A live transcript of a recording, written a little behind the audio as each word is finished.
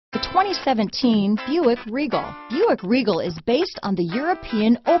2017 Buick Regal. Buick Regal is based on the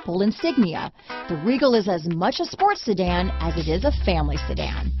European Opel insignia. The Regal is as much a sports sedan as it is a family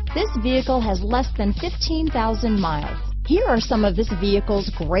sedan. This vehicle has less than 15,000 miles. Here are some of this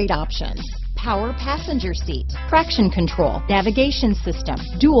vehicle's great options: power passenger seat, traction control, navigation system,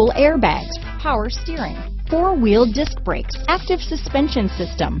 dual airbags, power steering, four-wheel disc brakes, active suspension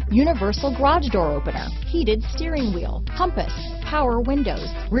system, universal garage door opener, heated steering wheel, compass, power windows,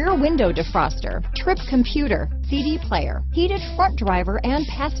 rear window defroster, trip computer, CD player, heated front driver and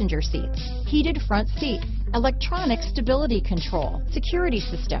passenger seats, heated front seats, electronic stability control, security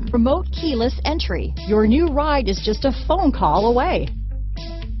system, remote keyless entry. Your new ride is just a phone call away.